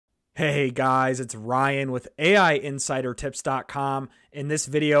Hey guys, it's Ryan with AIinsidertips.com. In this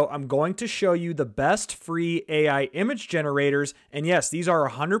video, I'm going to show you the best free AI image generators. And yes, these are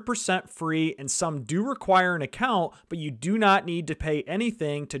 100% free and some do require an account, but you do not need to pay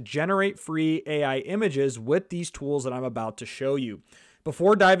anything to generate free AI images with these tools that I'm about to show you.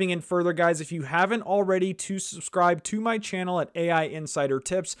 Before diving in further, guys, if you haven't already subscribe to my channel at AI Insider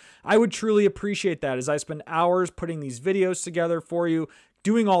Tips, I would truly appreciate that as I spend hours putting these videos together for you,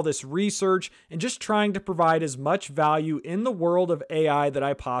 doing all this research, and just trying to provide as much value in the world of AI that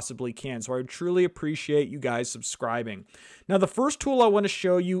I possibly can. So I would truly appreciate you guys subscribing. Now, the first tool I want to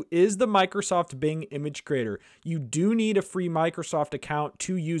show you is the Microsoft Bing Image Creator. You do need a free Microsoft account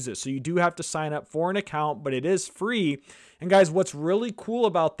to use this. So you do have to sign up for an account, but it is free. And guys, what's really cool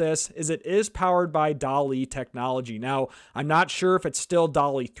about this is it is powered by DALL3 technology. Now, I'm not sure if it's still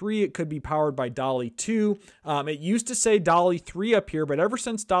DALL3 3. It could be powered by DALL3 2. It used to say DALL3 3 up here, but ever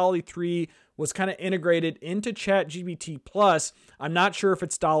since DALL3 3 was kind of integrated into ChatGPT+, I'm not sure if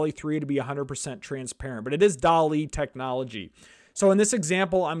it's DALL3 3 to be 100% transparent, but it is DALL3 technology. So in this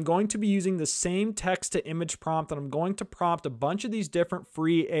example, I'm going to be using the same text to image prompt, and I'm going to prompt a bunch of these different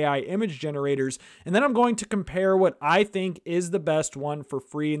free AI image generators, and then I'm going to compare what I think is the best one for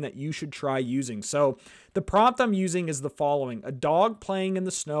free and that you should try using. So the prompt I'm using is the following: a dog playing in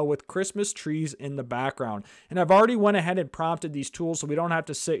the snow with Christmas trees in the background. And I've already went ahead and prompted these tools so we don't have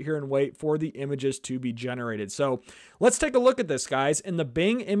to sit here and wait for the images to be generated. So let's take a look at this, guys. In the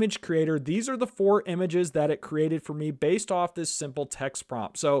Bing Image Creator, these are the 4 images that it created for me based off this simple text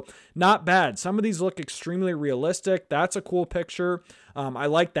prompt. So not bad. Some of these look extremely realistic. That's a cool picture. I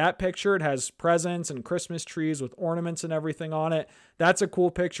like that picture. It has presents and Christmas trees with ornaments and everything on it. That's a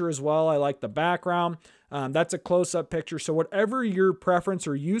cool picture as well. I like the background. That's a close-up picture. So whatever your preference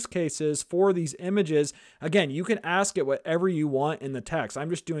or use case is for these images, again, you can ask it whatever you want in the text. I'm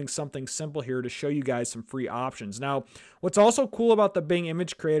just doing something simple here to show you guys some free options. Now, what's also cool about the Bing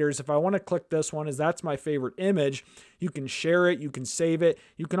Image Creators, if I want to click this one, is that's my favorite image. You can share it, you can save it,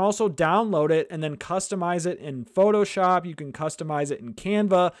 you can also download it and then customize it in Photoshop, you can customize it in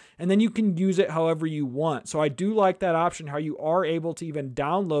Canva, and then you can use it however you want. So I do like that option, how you are able to even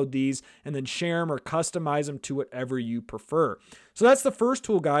download these and then share them or customize them to whatever you prefer. So that's the first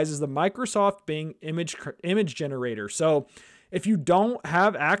tool, guys, is the Microsoft Bing image generator. So if you don't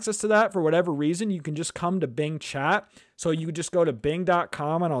have access to that for whatever reason, you can just come to Bing Chat. So you just go to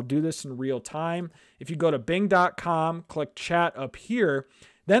bing.com, and I'll do this in real time. If you go to bing.com, click chat up here,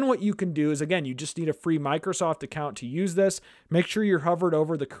 then what you can do is, again, you just need a free Microsoft account to use this. Make sure you're hovered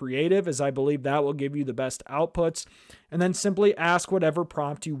over the creative, as I believe that will give you the best outputs. And then simply ask whatever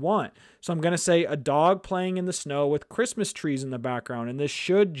prompt you want. So I'm going to say a dog playing in the snow with Christmas trees in the background. And this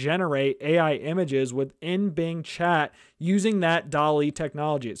should generate AI images within Bing Chat using that DALL3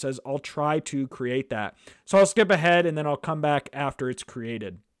 technology. It says, I'll try to create that. So I'll skip ahead and then I'll come back after it's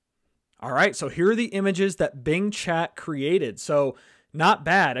created. All right, so here are the images that Bing Chat created. So not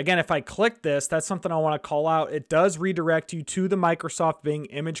bad. Again, if I click this, that's something I want to call out. It does redirect you to the Microsoft Bing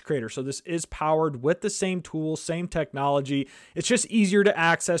Image Creator. So this is powered with the same tools, same technology. It's just easier to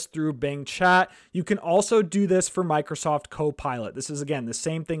access through Bing Chat. You can also do this for Microsoft Copilot. This is, again, the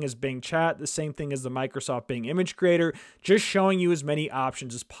same thing as Bing Chat, the same thing as the Microsoft Bing Image Creator, just showing you as many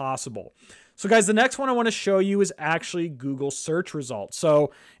options as possible. So guys, the next one I want to show you is actually Google search results.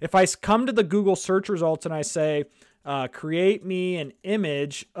 So if I come to the Google search results and I say, create me an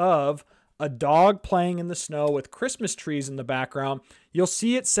image of a dog playing in the snow with Christmas trees in the background, you'll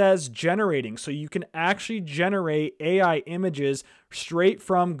see it says generating. So you can actually generate AI images straight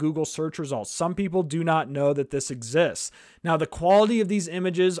from Google search results. Some people do not know that this exists. Now, the quality of these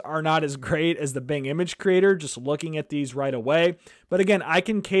images are not as great as the Bing Image Creator, just looking at these right away. But again, I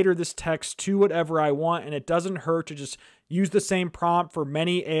can cater this text to whatever I want, and it doesn't hurt to just use the same prompt for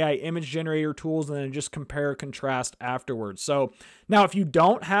many AI image generator tools and then just compare and contrast afterwards. So now if you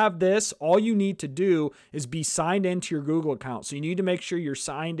don't have this, all you need to do is be signed into your Google account. So you need to make sure you're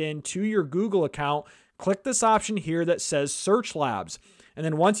signed in to your Google account. Click this option here that says Search Labs. And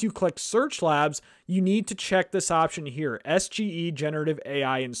then once you click Search Labs, you need to check this option here, SGE Generative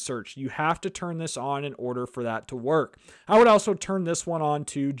AI and Search. You have to turn this on in order for that to work. I would also turn this one on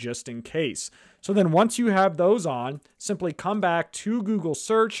too, just in case. So then once you have those on, simply come back to Google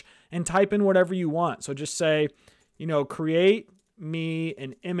Search and type in whatever you want. So just say, create me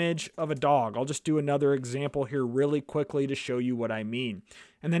an image of a dog. I'll just do another example here really quickly to show you what I mean.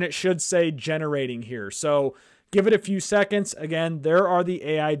 And then it should say generating here. So give it a few seconds. Again, there are the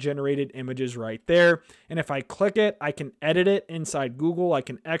AI generated images right there. And if I click it, I can edit it inside Google. I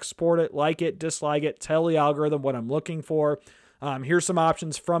can export it, like it, dislike it, tell the algorithm what I'm looking for. Here's some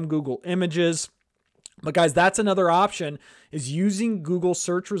options from Google Images. But guys, that's another option, is using Google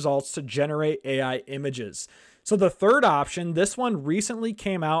search results to generate AI images. So the third option, this one recently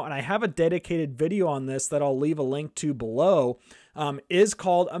came out, and I have a dedicated video on this that I'll leave a link to below, is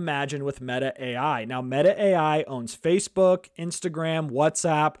called Imagine with Meta AI. Now, Meta AI owns Facebook, Instagram,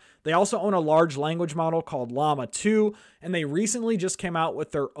 WhatsApp. They also own a large language model called Llama 2, and they recently just came out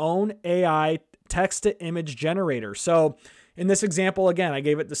with their own AI text-to-image generator. So in this example, again, I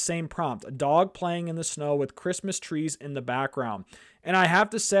gave it the same prompt, a dog playing in the snow with Christmas trees in the background. And I have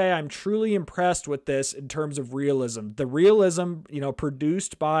to say, I'm truly impressed with this in terms of realism. The realism,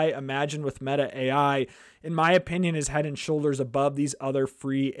 produced by Imagine with Meta AI, in my opinion, is head and shoulders above these other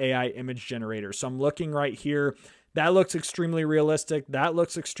free AI image generators. So I'm looking right here. That looks extremely realistic. That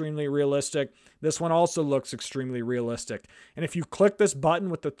looks extremely realistic. This one also looks extremely realistic. And if you click this button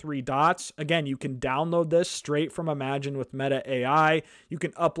with the 3 dots, again, you can download this straight from Imagine with Meta AI. You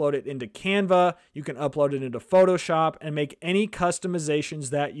can upload it into Canva. You can upload it into Photoshop and make any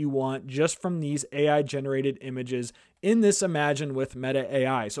customizations that you want just from these AI generated images in this Imagine with Meta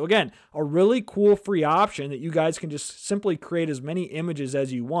AI. So again, a really cool free option that you guys can just simply create as many images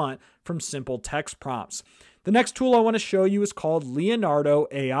as you want from simple text prompts. The next tool I want to show you is called Leonardo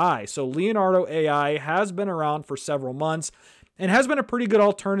AI. So Leonardo AI has been around for several months and has been a pretty good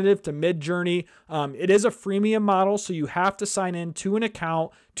alternative to Midjourney. It is a freemium model, so you have to sign in to an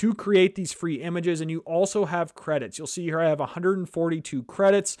account to create these free images, and you also have credits. You'll see here I have 142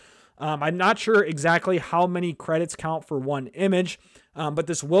 credits. I'm not sure exactly how many credits count for one image, but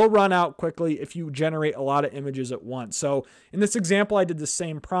this will run out quickly if you generate a lot of images at once. So in this example, I did the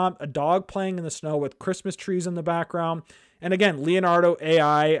same prompt, a dog playing in the snow with Christmas trees in the background. And again, Leonardo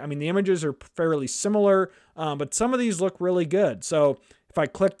AI, I mean, the images are fairly similar, but some of these look really good. So if I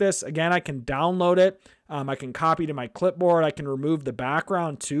click this, again, I can download it. I can copy to my clipboard. I can remove the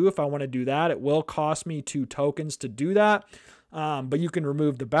background too if I want to do that. It will cost me 2 tokens to do that. But you can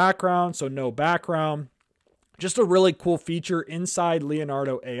remove the background, so no background. Just a really cool feature inside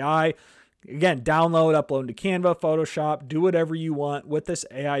Leonardo AI. Again, download, upload to Canva, Photoshop, do whatever you want with this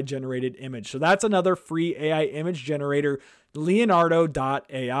AI generated image. So that's another free AI image generator,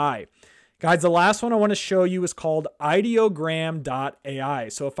 Leonardo.ai. Guys, the last one I want to show you is called Ideogram.ai.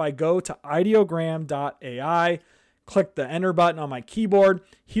 So if I go to Ideogram.ai, click the enter button on my keyboard,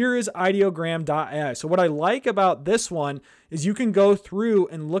 here is Ideogram.ai. So what I like about this one is you can go through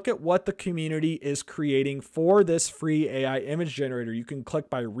and look at what the community is creating for this free AI image generator. You can click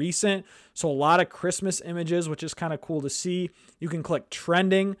by recent, so a lot of Christmas images, which is kind of cool to see. You can click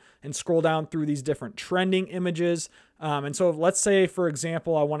trending and scroll down through these different trending images. And so let's say, for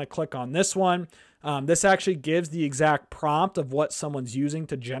example, I want to click on this one. This actually gives the exact prompt of what someone's using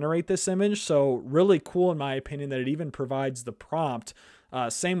to generate this image. So really cool in my opinion that it even provides the prompt.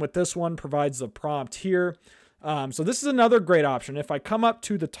 Same with this one, provides the prompt here. So this is another great option. If I come up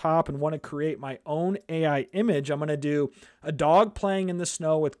to the top and want to create my own AI image, I'm going to do a dog playing in the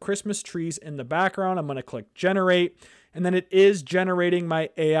snow with Christmas trees in the background. I'm going to click generate, and then it is generating my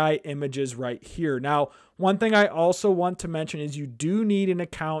AI images right here. Now, one thing I also want to mention is you do need an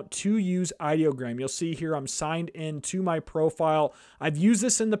account to use Ideogram. You'll see here I'm signed in to my profile. I've used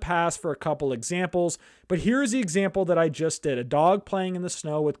this in the past for a couple examples, but here's the example that I just did, a dog playing in the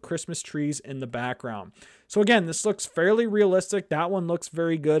snow with Christmas trees in the background. So again, this looks fairly realistic. That one looks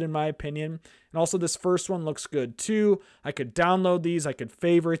very good in my opinion. And also this first one looks good too. I could download these, I could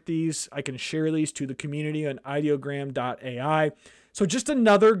favorite these, I can share these to the community on ideogram.ai. So just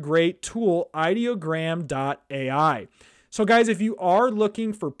another great tool, ideogram.ai. So guys, if you are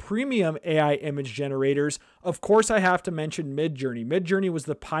looking for premium AI image generators, of course I have to mention Midjourney. Midjourney was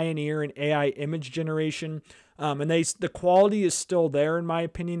the pioneer in AI image generation, and the quality is still there in my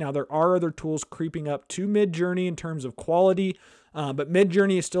opinion. Now there are other tools creeping up to Midjourney in terms of quality, but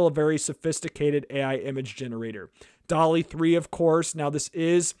Midjourney is still a very sophisticated AI image generator. DALL3, of course. Now this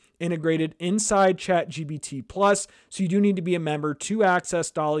is integrated inside ChatGPT+, so you do need to be a member to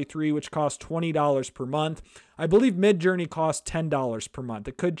access DALL3, which costs $20 per month. I believe Midjourney costs $10 per month.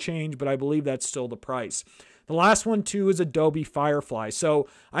 It could change, but I believe that's still the price. The last one too is Adobe Firefly. So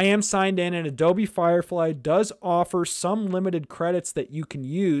I am signed in, and Adobe Firefly does offer some limited credits that you can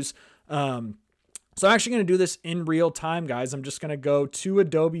use. So I'm actually going to do this in real time, guys. I'm just going to go to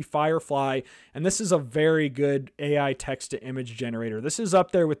Adobe Firefly, and this is a very good AI text-to-image generator. This is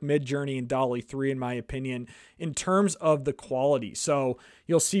up there with Midjourney and DALL3, in my opinion, in terms of the quality. So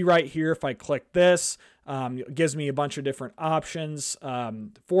you'll see right here, if I click this, It gives me a bunch of different options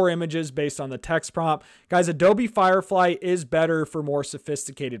for images based on the text prompt. Guys, Adobe Firefly is better for more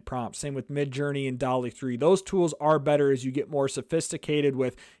sophisticated prompts. Same with Midjourney and DALL3. Those tools are better as you get more sophisticated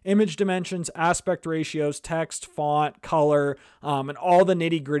with image dimensions, aspect ratios, text, font, color, and all the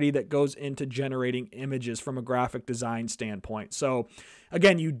nitty-gritty that goes into generating images from a graphic design standpoint. So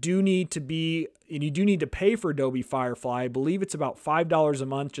again, you do need to pay for Adobe Firefly. I believe it's about $5 a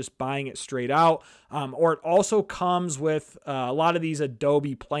month just buying it straight out. Or it also comes with a lot of these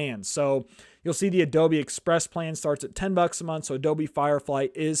Adobe plans. So you'll see the Adobe Express plan starts at $10 a month. So Adobe Firefly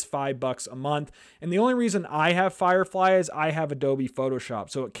is $5 a month. And the only reason I have Firefly is I have Adobe Photoshop.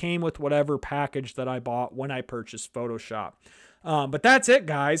 So it came with whatever package that I bought when I purchased Photoshop. But that's it,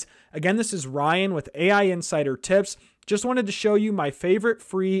 guys. Again, this is Ryan with AI Insider Tips. Just wanted to show you my favorite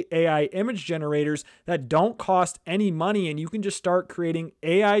free AI image generators that don't cost any money, and you can just start creating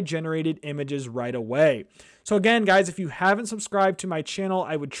AI generated images right away. So again, guys, if you haven't subscribed to my channel,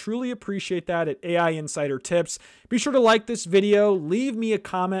 I would truly appreciate that at AI Insider Tips. Be sure to like this video, leave me a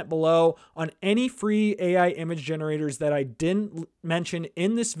comment below on any free AI image generators that I didn't mention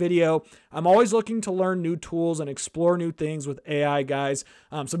in this video. I'm always looking to learn new tools and explore new things with AI, guys.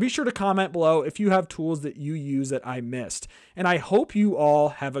 So be sure to comment below if you have tools that you use that I missed. And I hope you all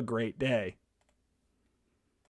have a great day.